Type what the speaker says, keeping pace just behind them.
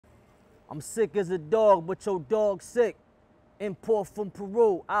I'm sick as a dog, but your dog sick. Import from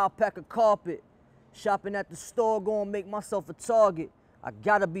Peru, alpaca carpet. Shopping at the store, gonna make myself a target. I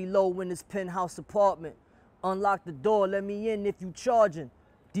gotta be low in this penthouse apartment. Unlock the door, let me in if you charging.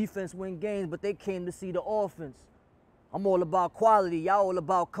 Defense win games, but they came to see the offense. I'm all about quality, y'all all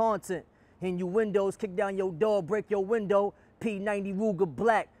about content. Innuendos, kick down your door, break your window. P90 Ruger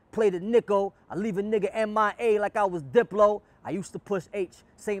Black, play the nickel. I leave a nigga MIA like I was Diplo. I used to push H,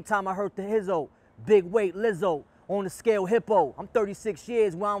 same time I heard the Hizzo. Big weight Lizzo, on the scale hippo. I'm 36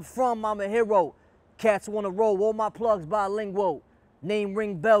 years, where I'm from, I'm a hero. Cats wanna roll, all my plugs bilingual. Name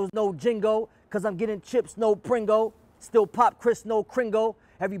ring bells, no jingo, cause I'm getting chips, no Pringo. Still pop Chris, no Kringo.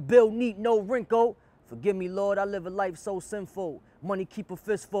 Every bill neat, no wrinkle. Forgive me, Lord, I live a life so sinful. Money keep a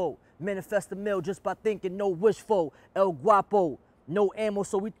fistful. Manifest a meal just by thinking, no wishful. El Guapo, no ammo,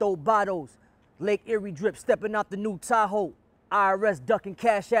 so we throw bottles. Lake Erie drip, stepping out the new Tahoe. IRS ducking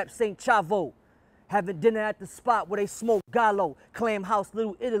Cash App, St. Chavo. Having dinner at the spot where they smoke Gallo. Clam House,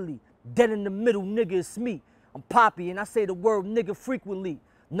 Little Italy. Dead in the middle, nigga, it's me. I'm Poppy and I say the word nigga frequently.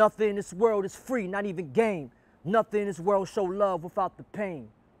 Nothing in this world is free, not even game. Nothing in this world show love without the pain.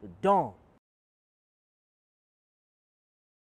 The dawn.